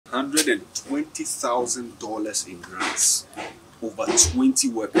$120,000 in grants, over 20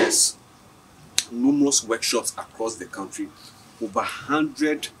 workers, numerous workshops across the country, over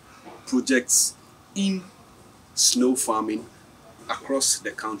 100 projects in snail farming across the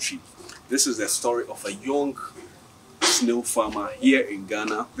country. This is the story of a young snail farmer here in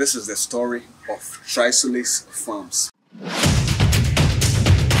Ghana. This is the story of Trisolace Farms.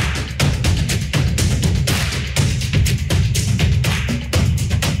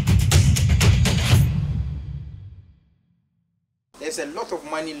 There's a lot of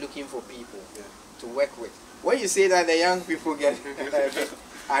money looking for people to work with. When you say that, the young people get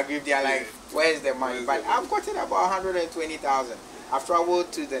aggrieved. They are like, where's the money? But I've gotten about 120,000. I've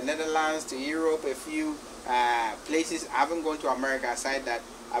traveled to the Netherlands, to Europe, a few places. I haven't gone to America aside that.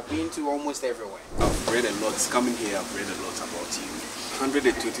 I've been to almost everywhere. I've read a lot. Coming here, I've read a lot about you.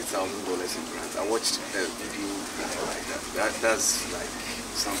 $120,000 in grants. I watched a video like that. That's like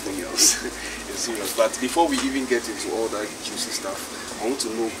something else. It's serious. But before we even get into all that juicy stuff, I want to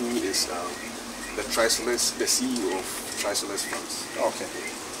know who is the CEO of Trisolace Farms. Okay.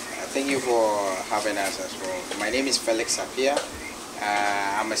 Thank you for having us as well. My name is Felix Appiah.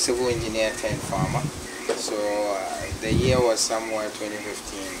 I'm a civil engineer turned farmer. So the year was somewhere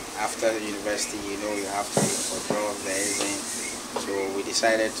 2015. After university, you know, you have to look for jobs. There isn't. So we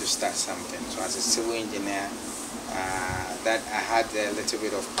decided to start something. So as a civil engineer, that I had a little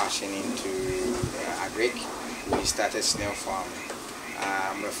bit of passion into agric. We started snail farming.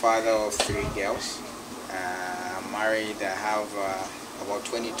 I'm a father of 3 girls. I'm married. I have about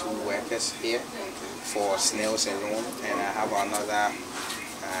 22 workers here for snails alone, and I have another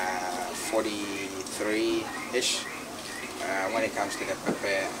 43-ish. When it comes to the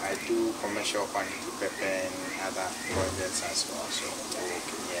pepper, I do commercial quantity pepper and other projects as well. So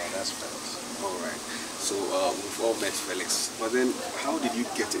yeah, that's Felix. All right. So we've all met Felix, but then how did you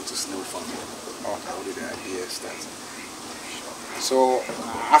get into snail farming? How did the idea start? So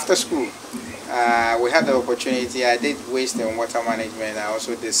after school, we had the opportunity. I did waste and water management. I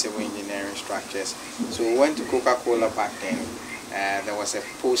also did civil engineering structures. So we went to Coca-Cola back then. There was a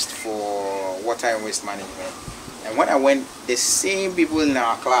post for water and waste management. And when I went, the same people in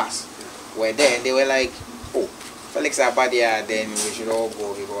our class were there. And they were like, oh, Felix Appiah, then we should all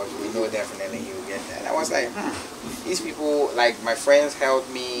go because we know definitely he will get there. And I was like, these people, like my friends held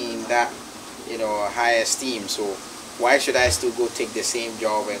me in that, you know, high esteem. So why should I still go take the same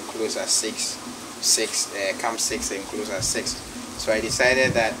job and close at 6, come 6 and close at 6? So I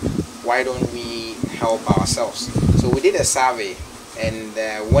decided that why don't we help ourselves? So we did a survey and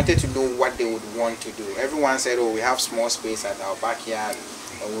wanted to know what they would want to do. Everyone said, oh, we have small space at our backyard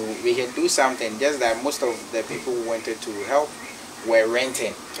and we can do something. Just that most of the people who wanted to help were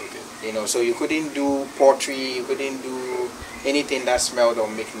renting. You know, so you couldn't do poultry, you couldn't do anything that smelled or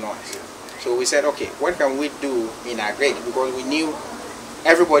make noise. So we said, okay, what can we do in agric? Because we knew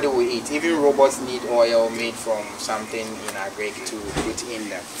everybody will eat. Even robots need oil made from something in agric to put in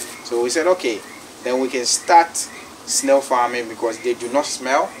them. So we said, okay, then we can start snail farming because they do not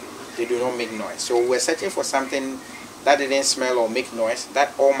smell, they do not make noise. So we're searching for something that didn't smell or make noise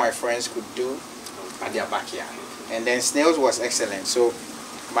that all my friends could do at their backyard. And then snails was excellent. So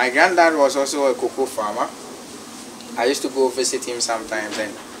my granddad was also a cocoa farmer. I used to go visit him sometimes,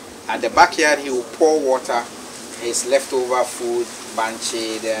 and at the backyard he would pour water, his leftover food,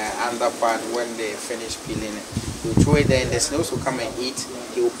 banche, the under part, when they finish peeling it, he would throw it there and the snails would come and eat.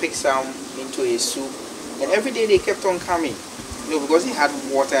 He would pick some into his soup, and every day they kept on coming, you know, because he had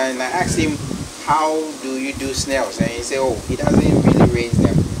water. And I asked him, how do you do snails? And he said, oh, he doesn't really raise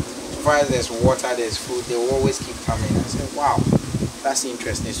them. As far as there's water, there's food, they will always keep coming. I said, wow, that's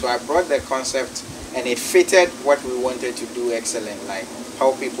interesting. So I brought the concept and it fitted what we wanted to do excellent, like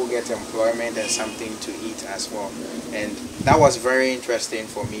help people get employment and something to eat as well. And that was very interesting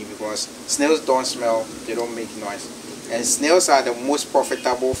for me because snails don't smell, they don't make noise. And snails are the most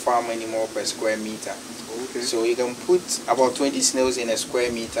profitable farm animal per square meter. Okay. So you can put about 20 snails in a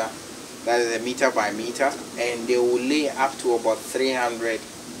square meter, that is a meter by meter, and they will lay up to about 300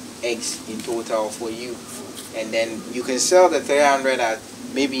 eggs in total for you. And then you can sell the 300 at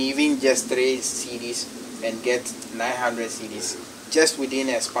maybe even just 3 CDs and get 900 CDs just within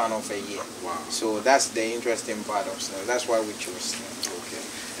a span of a year. Wow. So that's the interesting part of snail. That's why we chose snail. Okay.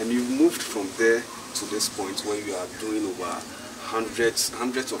 And you moved from there to this point where you are doing over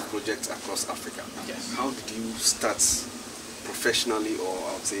hundreds of projects across Africa. Yes. How did you start professionally, or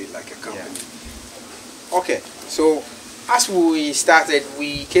I would say like a company? Yeah. Okay. So as we started,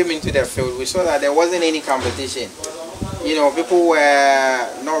 we came into the field, we saw that there wasn't any competition. You know, people were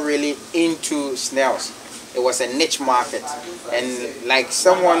not really into snails. it was a niche market, and like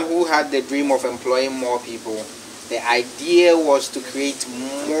someone who had the dream of employing more people, the idea was to create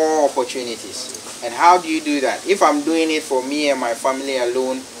more opportunities. And how do you do that? If I'm doing it for me and my family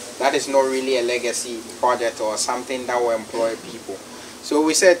alone, that is not really a legacy project or something that will employ people. So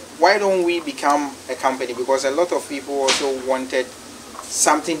we said, why don't we become a company? Because a lot of people also wanted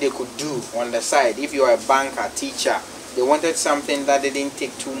something they could do on the side. If you are a banker, teacher, they wanted something that didn't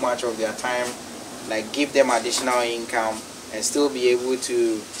take too much of their time, like give them additional income and still be able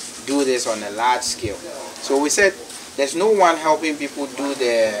to do this on a large scale. So we said, there's no one helping people do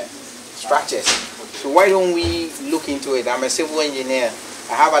the structures. So why don't we look into it? I'm a civil engineer.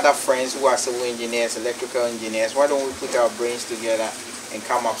 I have other friends who are civil engineers, electrical engineers. Why don't we put our brains together and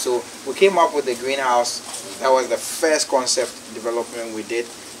come up? So we came up with the greenhouse. That was the first concept development we did.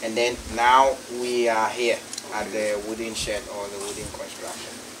 And then now we are here at the wooden shed or the wooden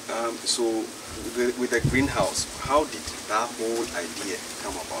construction. So with the greenhouse, how did that whole idea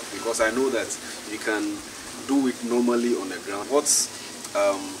come about? Because I know that you can do it normally on the ground. What's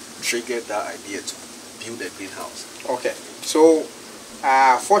triggered that idea to build a greenhouse? Okay, so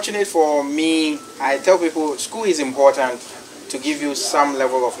fortunate for me, I tell people school is important to give you some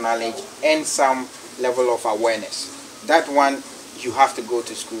level of knowledge and some level of awareness. That one you have to go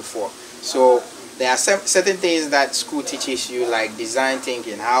to school for. So there are certain things that school teaches you, like design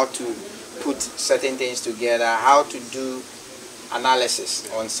thinking, how to put certain things together, how to do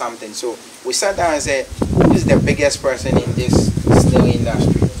analysis on something. So we sat down and said, who is the biggest person in this snail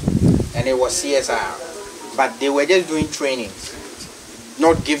industry? And it was CSIR. But they were just doing trainings,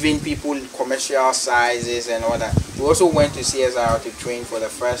 not giving people commercial sizes and all that. We also went to CSIR to train for the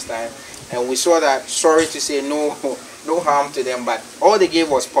first time, and we saw that, sorry to say, no harm to them, but all they gave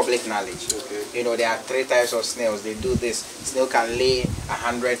was public knowledge. Okay. You know, there are 3 types of snails. They do this. Snail can lay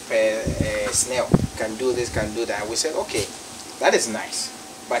 100 per snail. Can do this, can do that. And we said, okay, that is nice.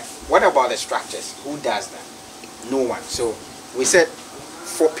 But what about the structures? Who does that? No one. So we said,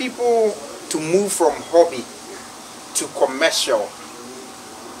 for people to move from hobby to commercial,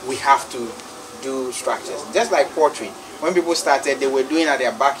 we have to do structures. Just like poultry. When people started, they were doing at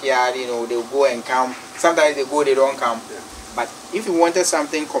their backyard, you know, they'll go and come. Sometimes they go, they don't come. Yeah. But if you wanted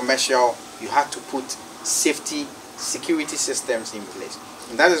something commercial, you had to put security systems in place.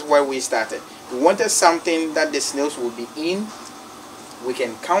 And that is why we started. We wanted something that the snails will be in. We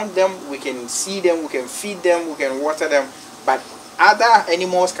can count them, we can see them, we can feed them, we can water them. But other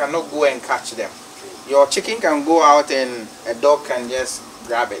animals cannot go and catch them. Your chicken can go out and a dog can just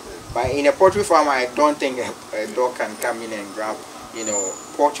grab it. But in a poultry farm, I don't think a dog can come in and grab, you know,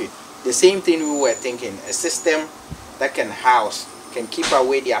 poultry. The same thing we were thinking, a system that can house, can keep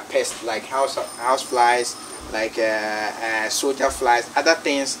away their pests like house flies, like soldier flies, other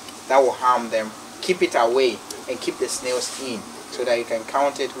things that will harm them. Keep it away and keep the snails in so that you can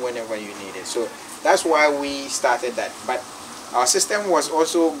count it whenever you need it. So that's why we started that. But our system was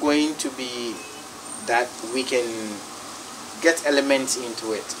also going to be that we can get elements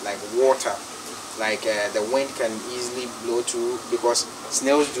into it, like water, like the wind can easily blow through, because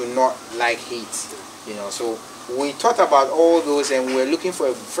snails do not like heat, you know. So we thought about all those, and we're looking for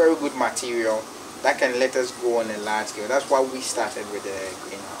a very good material that can let us go on a large scale. That's why we started with the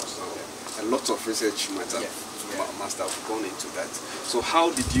greenhouse. A lot of research must have gone into that. So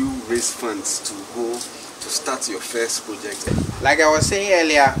how did you raise funds to start your first project? Like I was saying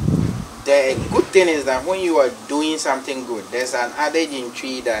earlier, the good thing is that when you are doing something good, there's an adage in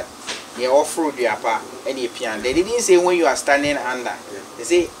tree that they offer the upper and the pian. They didn't say when you are standing under. They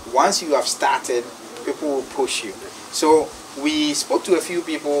say once you have started, people will push you. So we spoke to a few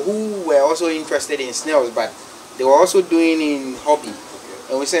people who were also interested in snails, but they were also doing in hobby.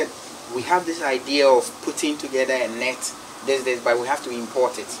 And we said, we have this idea of putting together a net, but we have to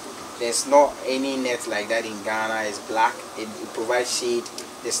import it. There's not any net like that in Ghana. It's black. It provides shade.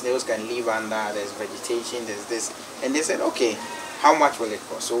 The snails can live under. There's vegetation. There's this. And they said, okay, how much will it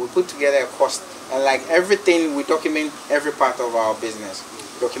cost? So we put together a cost. And like everything, we document every part of our business.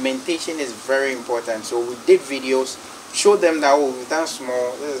 Documentation is very important. So we did videos, showed them that, oh, we've done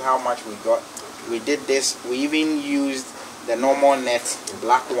small. This is how much we got. We did this. We even used the normal net,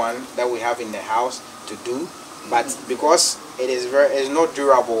 black one that we have in the house to do. But because it's not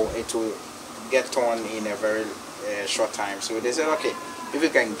durable, it will get torn in a very short time. So they said, okay, if you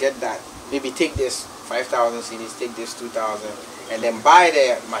can get that, maybe take this 5,000 cedis, take this 2,000, and then buy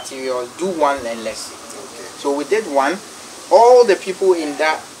the material, do one and let's see. Okay. So we did one. All the people in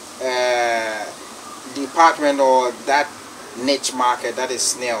that department or that niche market, that is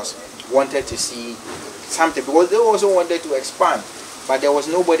snails, wanted to see something, because they also wanted to expand, but there was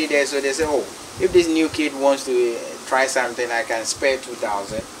nobody there. So they said, oh, if this new kid wants to try something, I can spare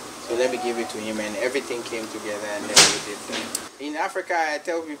 2,000. So let me give it to him, and everything came together, and then we did that. In Africa, I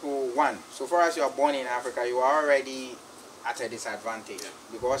tell people, one, so far as you are born in Africa, you are already at a disadvantage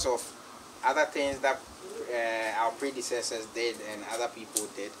because of other things that our predecessors did and other people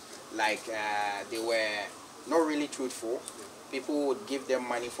did. Like they were not really truthful. People would give them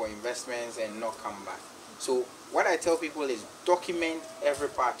money for investments and not come back. So what I tell people is document every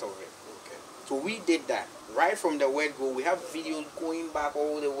part of it. Okay. So we did that right from the word go. We have videos going back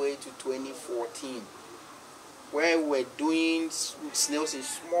all the way to 2014 where we're doing snails in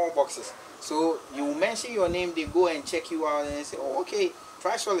small boxes. So you mention your name, they go and check you out and they say, oh, okay,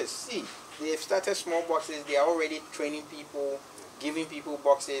 Trisolace, see, they've started small boxes, they are already training people, giving people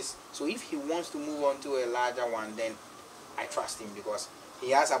boxes. So if he wants to move on to a larger one, then I trust him because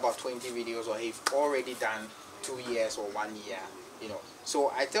he has about 20 videos or he's already done 2 years or 1 year, you know.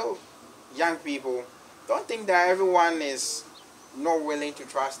 So I tell young people, don't think that everyone is not willing to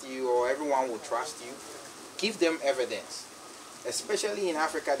trust you or everyone will trust you. Give them evidence. Especially in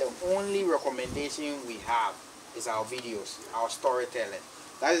Africa, the only recommendation we have is our videos, our storytelling.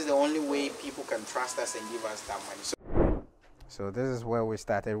 That is the only way people can trust us and give us that money. So this is where we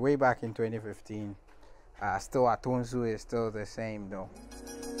started way back in 2015. Still Atonsu is still the same though.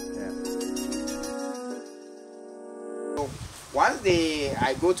 Yeah. So once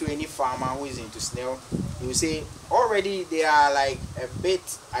I go to any farmer who is into snail, they will say already they are like a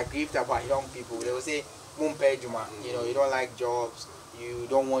bit aggrieved about young people. They will say, you know, you don't like jobs, you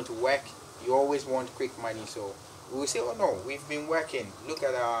don't want to work, you always want quick money. So we will say, oh no, we've been working, look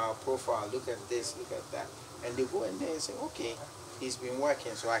at our profile, look at this, look at that. And they go in there and say, okay, he's been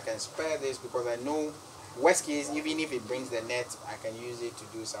working, so I can spare this because I know worst case, even if it brings the net, I can use it to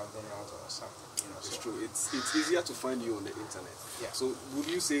do something else or something. You know, it's true. It's easier to find you on the internet. Yeah. So would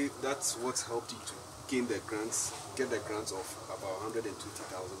you say that's what helped you to gain the grants, get the grants of about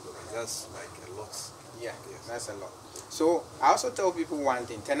 $120,000? That's like a lot. Yeah, yes. That's a lot. So I also tell people one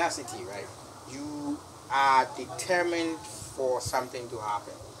thing, tenacity, right? You are determined for something to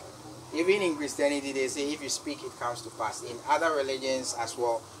happen. Even in Christianity, they say if you speak, it comes to pass. In other religions as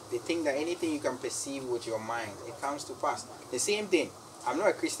well, they think that anything you can perceive with your mind, it comes to pass. The same thing. I'm not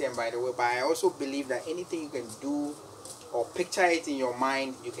a Christian, by the way, but I also believe that anything you can do or picture it in your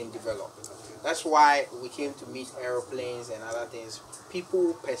mind, you can develop. That's why we came to meet airplanes and other things.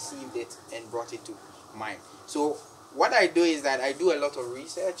 People perceived it and brought it to mind. So what I do is that I do a lot of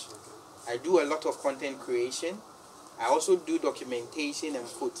research. I do a lot of content creation. I also do documentation and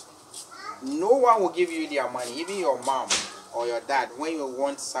put. No one will give you their money, even your mom or your dad. When you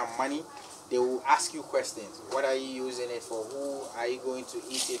want some money, they will ask you questions. What are you using it for? Who are you going to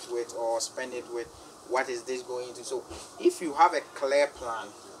eat it with or spend it with? What is this going to? So if you have a clear plan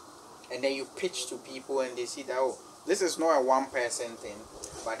and then you pitch to people and they see that, oh, this is not a one-person thing,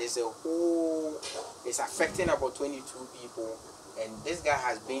 but it's a whole, it's affecting about 22 people, and this guy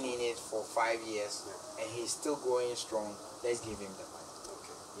has been in it for 5 years and he's still going strong. Let's give him the money.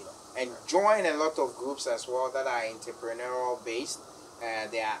 You know, and join a lot of groups as well that are entrepreneurial based.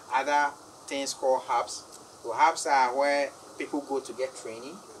 There are other things called hubs. So hubs are where people go to get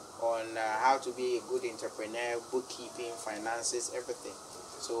training on how to be a good entrepreneur, bookkeeping, finances, everything.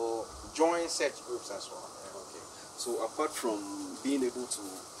 So join such groups as well. Okay. So apart from being able to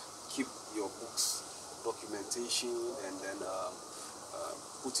keep your books, documentation, and then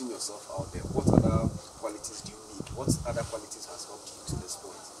putting yourself out there, what other qualities do you need? What other qualities has helped you to this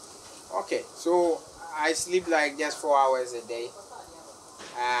point? Okay, so I sleep like just 4 hours a day.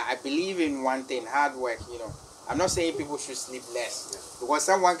 I believe in one thing, hard work. You know, I'm not saying people should sleep less, because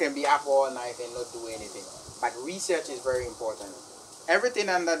someone can be up all night and not do anything. But research is very important. Everything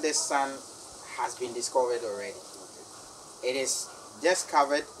under the sun has been discovered already. It is just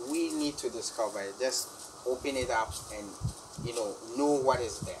covered. We need to discover it. Just open it up and, you know what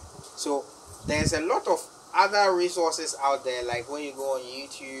is there. So there's a lot of other resources out there, like when you go on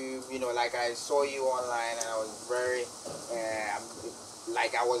YouTube, you know, like I saw you online and I was very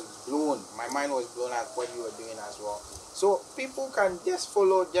like I was blown, my mind was blown at what you were doing as well. So people can just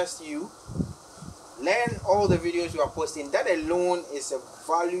follow just you, learn all the videos you are posting. That alone is a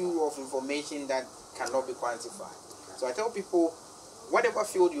value of information that cannot be quantified. So I tell people, whatever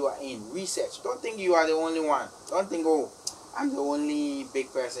field you are in, research. Don't think you are the only one. Don't think, oh, I'm the only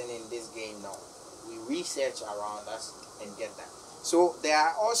big person in this game. No, we research around us and get that. So there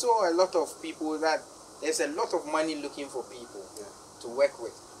are also a lot of people that there's a lot of money looking for people to work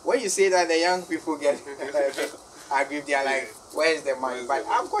with. When you say that, the young people get aggrieved, they are like, where's the money? But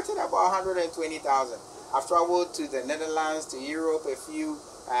I've gotten about 120,000. I've traveled to the Netherlands, to Europe, a few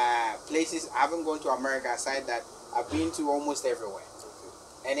places. I haven't gone to America aside that. I've been to almost everywhere.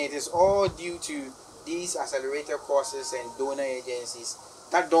 And it is all due to these accelerator courses and donor agencies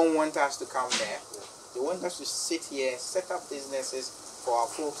that don't want us to come there. They want us to sit here, set up businesses for our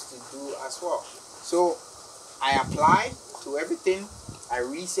folks to do as well. So I apply to everything. I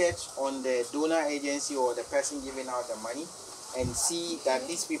research on the donor agency or the person giving out the money and see that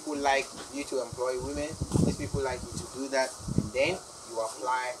these people like you to employ women, these people like you to do that, and then you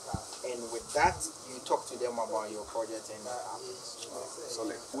apply, and with that you talk to them about your project and that happens. So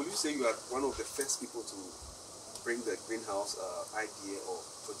like, will you say you are one of the first people to bring the greenhouse idea or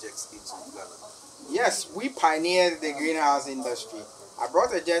projects into Ghana? Yes, we pioneered the greenhouse industry. I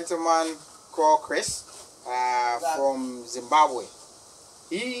brought a gentleman called Chris from Zimbabwe.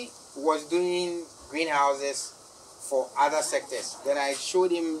 He was doing greenhouses for other sectors. Then I showed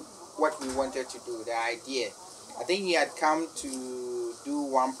him what we wanted to do, the idea. I think he had come to do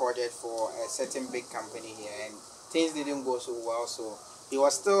one project for a certain big company here, and things didn't go so well, so he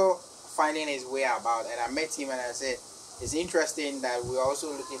was still finding his way about. And I met him and I said, it's interesting that we're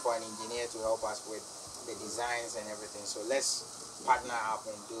also looking for an engineer to help us with the designs and everything, so let's partner up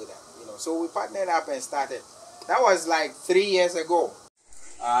and do that, you know. So we partnered up and started. That was like 3 years ago.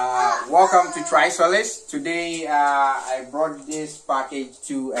 Welcome to Trisolace. Today I brought this package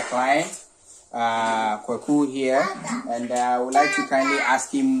to a client, Kwaku here, and I would like to kindly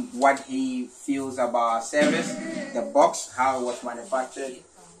ask him what he feels about our service, the box, how it was manufactured,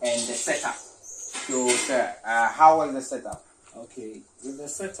 and the setup. So sir, how was the setup? Okay, with the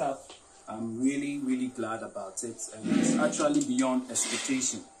setup, I'm really glad about it, and it's actually beyond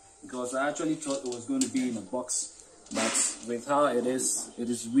expectation, because I actually thought it was going to be in a box. But with how it is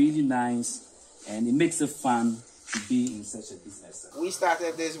really nice, and it makes it fun to be in such a business. We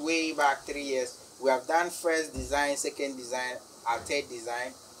started this way back 3 years. We have done first design, second design, our third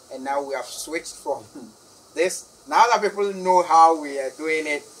design, and now we have switched from this. Now that people know how we are doing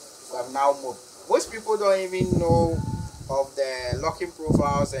it, we have now moved. Most people don't even know of the locking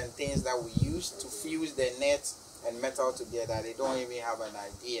profiles and things that we use to fuse the net and metal together. They don't even have an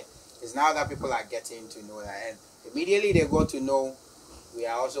idea. It's now that people are getting to know that, and immediately they go to know we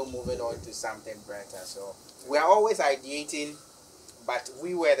are also moving on to something better. So we are always ideating, but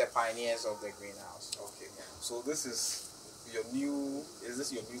we were the pioneers of the greenhouse. Okay. So this is your new. Is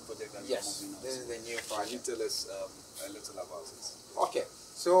this your new project that yes, you're moving on? This is the new project. Can you tell us a little about it? Okay.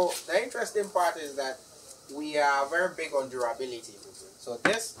 So the interesting part is that we are very big on durability. So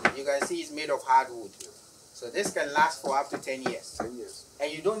this, you can see, is made of hardwood. So this can last for up to 10 years. 10 years.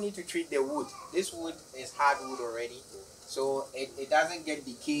 And you don't need to treat the wood. This wood is hardwood already. So it doesn't get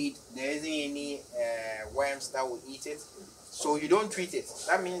decayed. There isn't any worms that will eat it. So you don't treat it.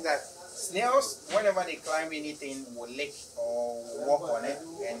 That means that snails, whenever they climb anything, will lick or walk on it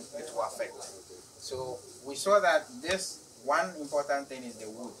and it will affect. So we saw that this one important thing is the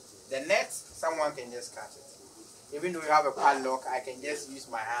wood. The net, someone can just catch it. Even though you have a padlock, I can just use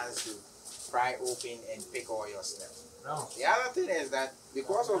my hands to pry open and pick all your snails. No. The other thing is that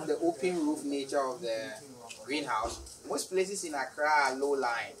because of the open roof nature of the greenhouse, most places in Accra are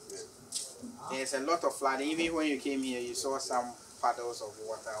low-lying. There's a lot of flooding. Even when you came here, you saw some puddles of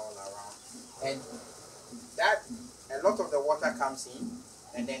water all around. And that, a lot of the water comes in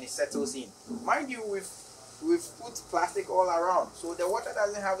and then it settles in. Mind you, we've put plastic all around, so the water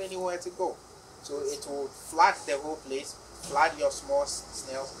doesn't have anywhere to go. So it will flood the whole place, flood your small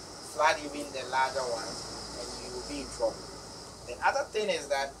snails, flood even the larger ones, and you will be in trouble. The other thing is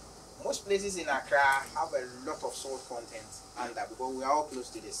that most places in Accra have a lot of salt content under, because we are all close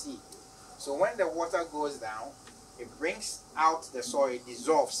to the sea. So when the water goes down, it brings out the soil, it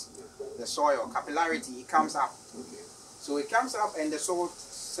dissolves the soil, capillarity, it comes up. So it comes up and the salt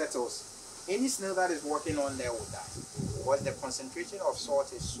settles. Any snail that is walking on there will die, because the concentration of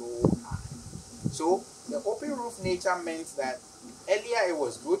salt is so high. So the open roof nature meant that earlier it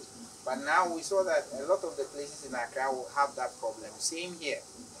was good, but now we saw that a lot of the places in Accra will have that problem. Same here.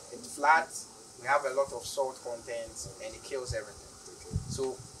 It floods, we have a lot of salt content, and it kills everything.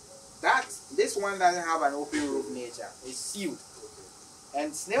 So this one doesn't have an open roof nature. It's sealed.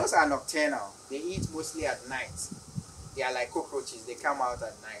 And snails are nocturnal. They eat mostly at night. They are like cockroaches. They come out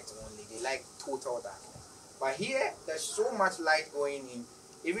at night only. They like total darkness. But here, there's so much light going in.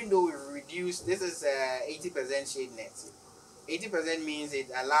 Even though we reduce, this is 80% shade net. 80% means it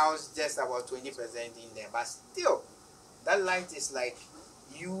allows just about 20% in there. But still, that light is like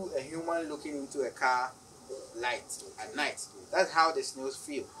you, a human, looking into a car light at night. That's how the snails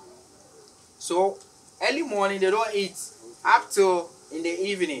feel. So, early morning, they don't eat up till in the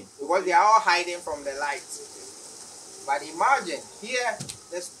evening, because they are all hiding from the light. But imagine, here,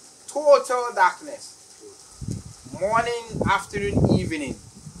 there's total darkness. Morning, afternoon, evening,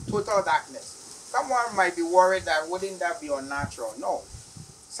 total darkness. Someone might be worried that wouldn't that be unnatural? No.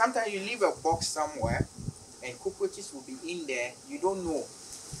 Sometimes you leave a box somewhere and cockroaches will be in there. You don't know.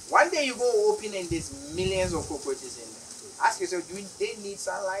 One day you go open and there's millions of cockroaches in there. Ask yourself, do they need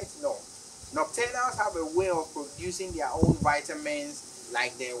sunlight? No. Nocturnals have a way of producing their own vitamins,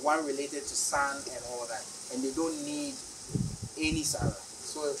 like the one related to sun and all that, and they don't need any sunlight.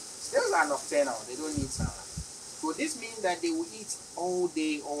 So snails are nocturnal, they don't need sunlight. So this means that they will eat all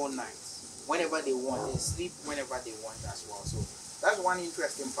day, all night, whenever they want. They sleep whenever they want as well. So that's one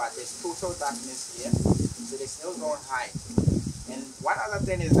interesting part. There's total darkness here, so the snails don't hide. And one other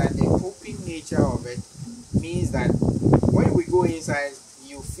thing is that the open nature of it means that when we go inside,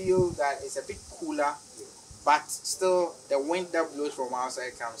 you feel that it's a bit cooler, but still the wind that blows from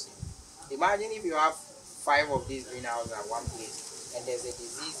outside comes in. Imagine if you have 5 of these greenhouses at one place and there's a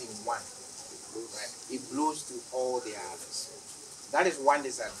disease in one, right? It blows to all the others. That is one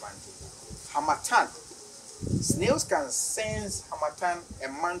disadvantage. Harmattan. Snails can sense harmattan a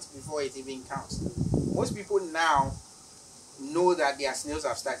month before it even comes. Most people now know that their snails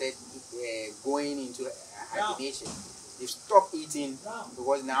have started going into hibernation. They've stopped eating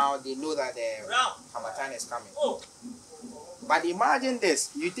because now they know that the harmattan is coming. But imagine this.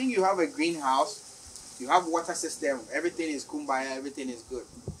 You think you have a greenhouse, you have water system, everything is kumbaya, everything is good.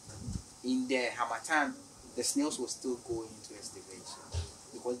 In the harmattan, the snails will still go into estivation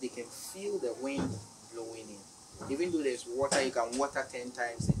because they can feel the wind blowing in. Even though there's water, you can water 10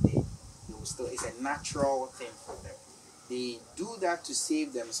 times a day. They will still, it's a natural thing for them. They do that to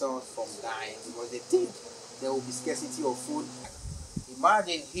save themselves from dying because they think there will be scarcity of food.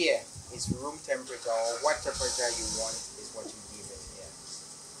 Imagine here is room temperature, or what temperature you want is what you give it here.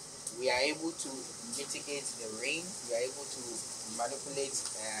 We are able to mitigate the rain. We are able to manipulate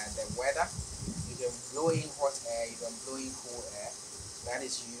the weather. You can blow in hot air, you can blow in cool air. That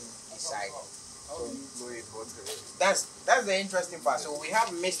is you deciding. How do you blow in hot air? That's the interesting part. So we have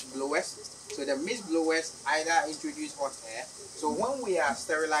mist blowers. So the mist blowers either introduce hot air. So when we are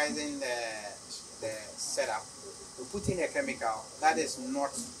sterilizing the setup, we put in a chemical that is not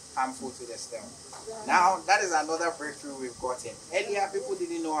harmful to the stem. Now that is another breakthrough we've gotten. Earlier people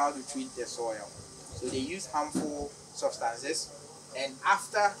didn't know how to treat the soil. So they use harmful substances, and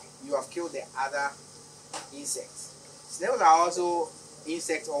after you have killed the other insects. Snails are also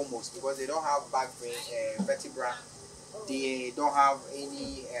insects almost because they don't have backbone, vertebra. They don't have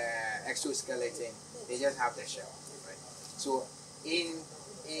any exoskeleton. They just have the shell. Right? So in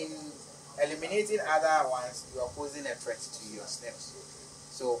eliminating other ones, you are posing a threat to your snails.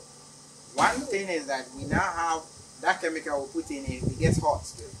 So one thing is that we now have that chemical we put in it. It gets hot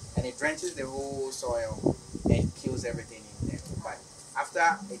and it drenches the whole soil and kills everything in there. But after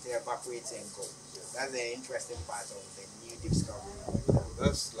it evaporates and goes. That's the interesting part of the new discovery.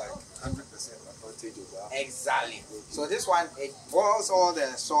 That's like 100% advantage over. Exactly. So this one, it boils all the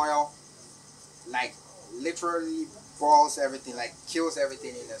soil, like literally boils everything, like kills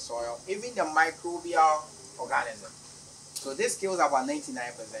everything in the soil, even the microbial organism. So this kills about 99%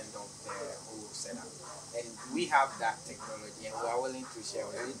 of the whole setup. And we have that technology and we are willing to share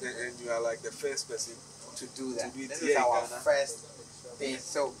with it. And you are like the first person to do that. To do This is our first thing.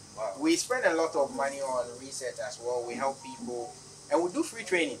 So wow. We spend a lot of money on research as well. We help people and we do free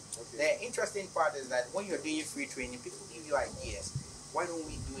training. Okay. The interesting part is that when you're doing free training, people give you ideas. Why don't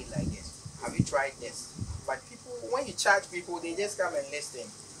we do it like this? Have you tried this? But people, when you charge people, they just come and listen.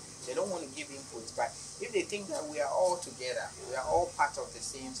 They don't want to give inputs. But if they think that we are all together, we are all part of the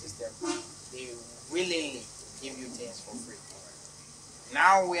same system, they willingly give you things for free.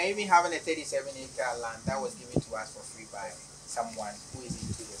 Now we are even having a 37-acre land that was given to us for free by someone who is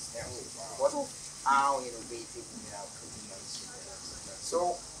into the snails. What of how innovative we are putting these.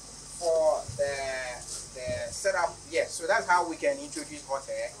 So for the setup, yes, so that's how we can introduce hot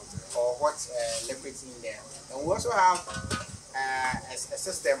air or hot liquids in there. And we also have a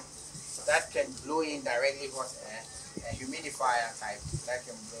system that can blow in directly hot air, a humidifier type that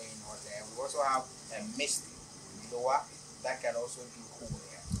can blow in hot air. We also have a mist blower that can also do cool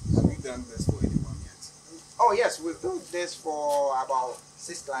air. Have you done this for anyone yet? Oh yes, we've done this for about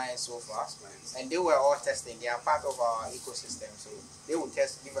 6 clients so far, and they were all testing. They are part of our ecosystem, so they will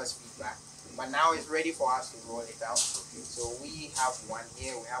test, give us feedback. But now it's ready for us to roll it out. So we have one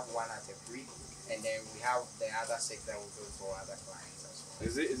here, we have one at a breed, and then we have the other 6 that will go for other clients as well.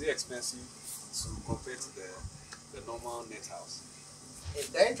 Is it expensive to compare to the normal net house?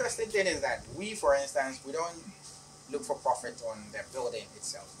 The interesting thing is that we, for instance, we don't look for profit on the building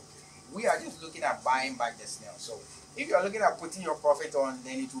itself. We are just looking at buying back the snail. So If you are looking at putting your profit on,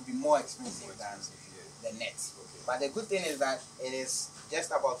 then it will be more expensive than the net. But the good thing is that it is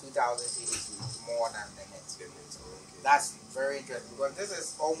just about 2,000 cedis more than the net. That's very interesting because this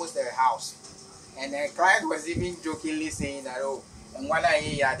is almost a house. And the client was even jokingly saying that, oh, and when I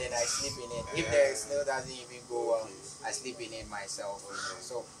hear then I sleep in it. If the snail doesn't even go well, I sleep in it myself.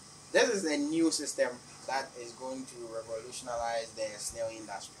 So this is a new system that is going to revolutionize the snail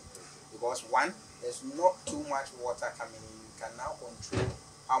industry. Because one, there's not too much water coming in. You can now control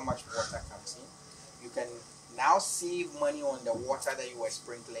how much water comes in. You can now save money on the water that you were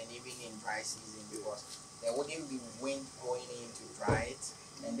sprinkling even in dry season because there wouldn't be wind going in to dry it,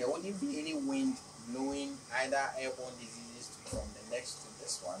 and there wouldn't be any wind blowing either airborne diseases from the next to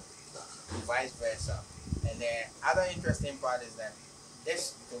this one, vice versa. And the other interesting part is that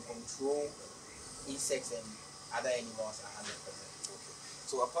this you can control insects and other animals 100%.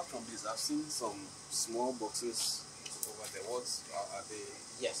 So apart from this, I've seen some small boxes over there. What are they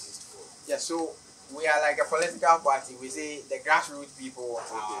used for? Yes, so we are like a political party. We say the grassroots people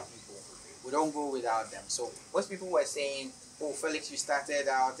are our people. We don't go without them. So most people were saying, oh, Felix, you started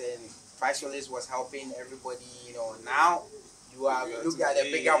out and Trisolace was helping everybody, you know, now you are looking at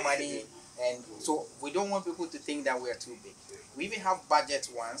the bigger money. And so we don't want people to think that we are too big. We even have budget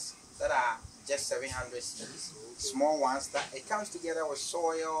ones that are just 700 cedis, small ones that it comes together with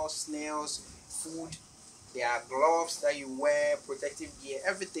soil, snails, food. There are gloves that you wear, protective gear,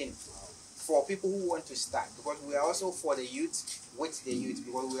 everything for people who want to start. Because we are also for the youth, with the youth,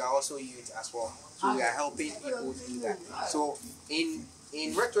 because we are also youth as well. So we are helping people to do that. So in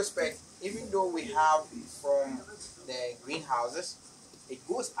retrospect, even though we have from the greenhouses, it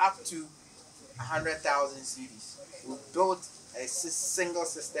goes up to 100,000 cedis. We built a single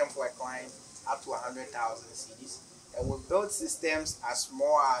system for a client up to 100,000 cedis, and we built systems as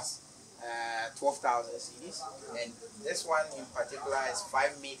small as 12,000 cedis, and this one in particular is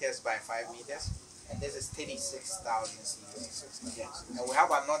 5 meters by 5 meters, and this is 36,000 cedis. Yes. And we have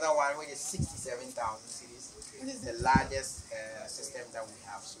another one which is 67,000 cedis. This is the largest system that we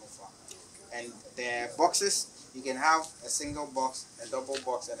have so far. And the boxes, you can have a single box, a double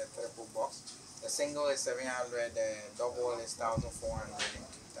box, and a triple box. The single is 700, the double is 1,400 and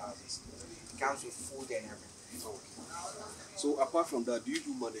 2,000. It comes with food and everything. Okay. So apart from that, do you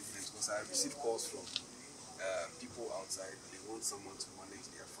do management? Because I receive calls from people outside. They want someone to manage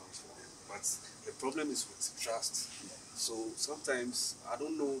their farms for them. But the problem is with trust. So sometimes I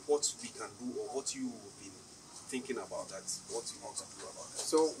don't know what we can do or what you will be thinking about that, what you want to do about that.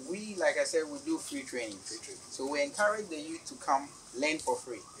 So we, like I said, we do free training. So we encourage the youth to come learn for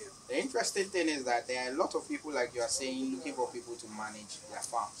free. Yeah. The interesting thing is that there are a lot of people, like you are saying, looking for people to manage their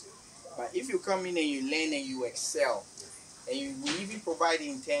farms. But if you come in and you learn and you excel, and you will even provide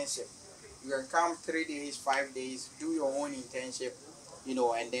internship, you can come 3 days, 5 days, do your own internship, you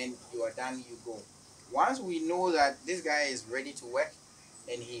know, and then you are done, you go. Once we know that this guy is ready to work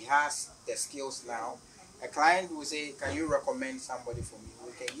and he has the skills now, a client will say, can you recommend somebody for me?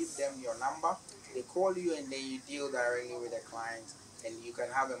 We can give them your number, they call you, and then you deal directly with the client and you can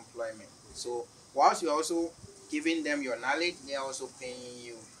have employment. So whilst you're also giving them your knowledge, they're also paying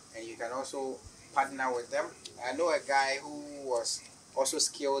you, and you can also partner with them. I know a guy who was also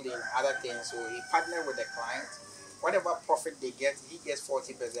skilled in other things, so he partnered with the client. Whatever profit they get, he gets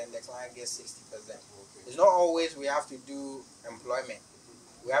 40%, the client gets 60%. It's not always we have to do employment.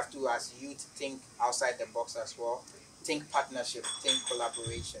 We have to, as youth, think outside the box as well. Think partnership, think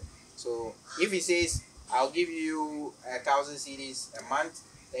collaboration. So if he says, I'll give you 1,000 cedis a month,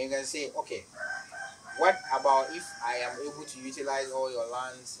 then you can say, okay, what about if I am able to utilize all your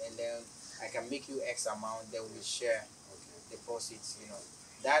lands and then I can make you X amount, then we share the proceeds, you know.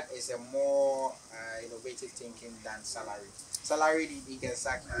 That is a more innovative thinking than salary. Salary, he can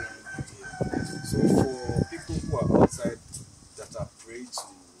sack you anything. So for people who are outside that are prey to,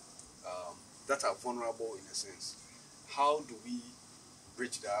 that are vulnerable in a sense, how do we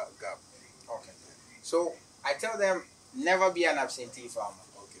bridge that gap? Okay. So I tell them, never be an absentee farmer.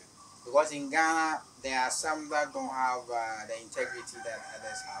 Okay. Because in Ghana, there are some that don't have the integrity that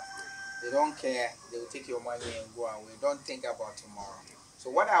others have. They don't care. They will take your money and go away. Don't think about tomorrow. So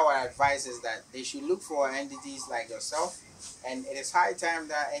what our advice is that they should look for entities like yourself, and it is high time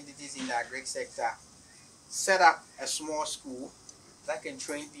that entities in the agri sector set up a small school that can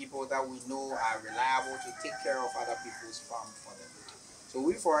train people that we know are reliable to take care of other people's farms for them. So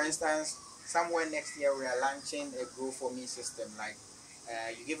we, for instance, somewhere next year we are launching a grow for me system. Like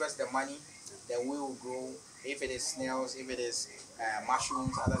you give us the money, then we will grow. If it is snails, if it is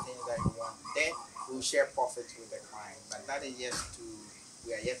mushrooms, other things that you want, then we'll share profits with the client. But that is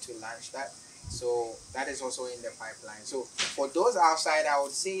we are yet to launch that. So that is also in the pipeline. So for those outside, I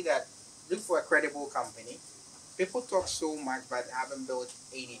would say that look for a credible company. People talk so much but haven't built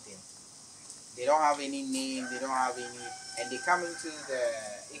anything. They don't have any name, they don't have any, and they come into the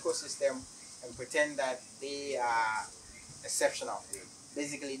ecosystem and pretend that they are exceptional.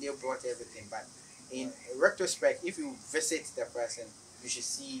 Basically, they brought everything, but in retrospect, if you visit the person, you should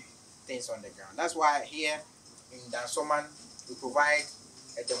see things on the ground. That's why here in Dansoman, we provide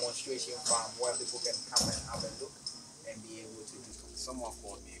a demonstration farm where people can come and have a look and be able to do. Someone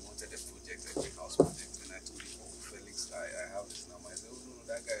called me, wanted a project, a greenhouse project, and I told him, oh, Felix, I have this number. I said, oh, no,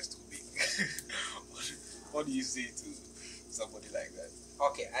 that guy is too big. What do you say to somebody like that?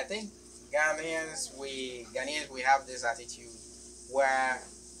 Okay, I think Ghanaians, we have this attitude where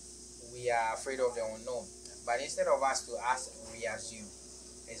we are afraid of the unknown. But instead of us to ask, we assume.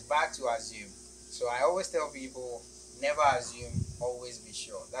 It's bad to assume. So I always tell people, never assume, always be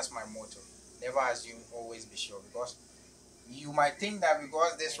sure. That's my motto. Never assume, always be sure. Because you might think that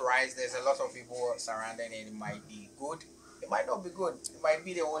because this rice, there's a lot of people surrounding it, it might be good. It might not be good. It might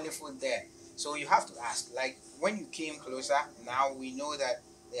be the only food there. So you have to ask. Like when you came closer, now we know that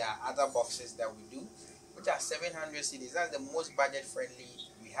there are other boxes that we do, which are 700 cedis. That's the most budget friendly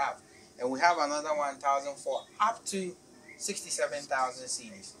we have. And we have another 1,000 for up to 67,000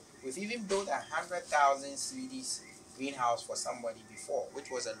 cedis. We've even built 100,000 cedis greenhouse for somebody before, which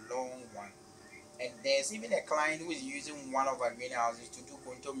was a long one. And there's even a client who is using one of our greenhouses to do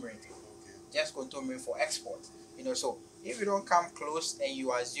contomerate, just contomerate for export. So if you don't come close and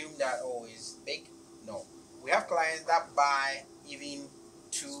you assume that, oh, it's big, no. We have clients that buy even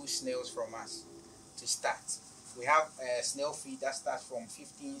 2 snails from us to start. We have a snail feed that starts from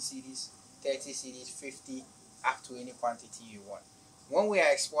 15 cedis, 30 cedis, 50, up to any quantity you want. When we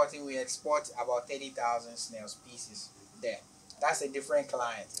are exporting, we export about 30,000 snails pieces there. That's a different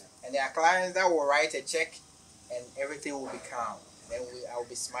client. And there are clients that will write a check and everything will be calm. Then I will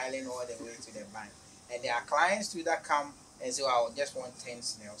be smiling all the way to the bank. And there are clients too that come and say, I just want 10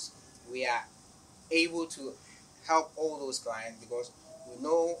 snails. We are able to help all those clients because we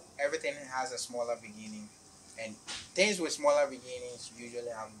know everything has a smaller beginning. And things with smaller beginnings usually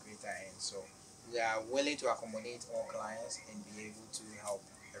have greater ends. So we are willing to accommodate all clients and be able to help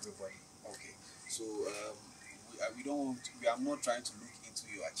everybody. Okay. So we are not trying to look into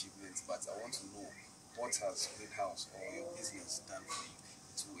your achievements, but I want to know what has Greenhouse or your business done for you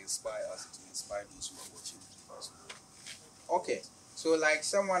to inspire us, to inspire those who are watching. Okay, so like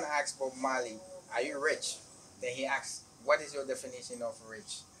someone asked Bob Marley, are you rich? Then he asks, what is your definition of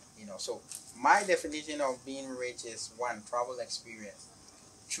rich? So my definition of being rich is 1, travel experience.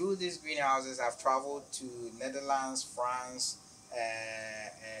 Through these greenhouses, I've traveled to Netherlands, France,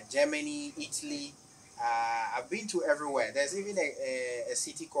 Germany, Italy. I've been to everywhere. There's even a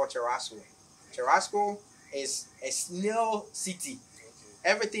city called Cherasco. Cherasco is a snail city.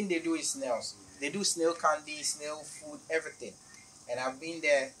 Everything they do is snails. They do snail candy, snail food, everything. And I've been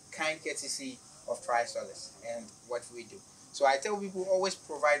there kind courtesy of Trisolace and what we do. So I tell people always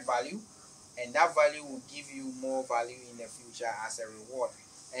provide value, and that value will give you more value in the future as a reward.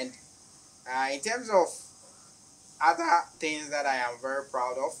 And in terms of other things that I am very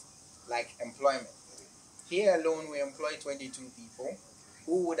proud of, like employment. Here alone we employ 22 people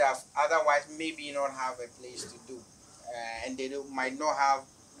who would have otherwise maybe not have a place to do. And they might not have,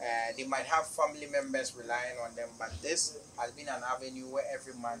 they might have family members relying on them, but this has been an avenue where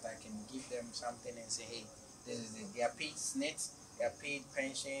every month I can give them something and say, hey, this is it. They are paid SNIT, they are paid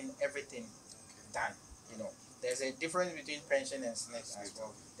pension, everything done. There's a difference between pension and SNIT as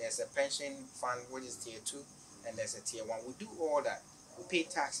well. There's a pension fund which is tier 2, and there's a tier 1. We do all that. We pay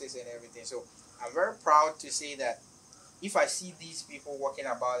taxes and everything. So I'm very proud to say that if I see these people walking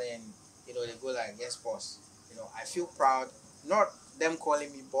about and they go like, yes, boss. I feel proud, not them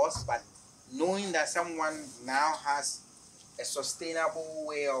calling me boss, but knowing that someone now has a sustainable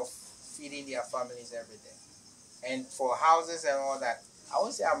way of feeding their families every day. And for houses and all that, I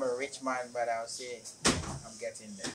won't say I'm a rich man, but I'll say I'm getting there.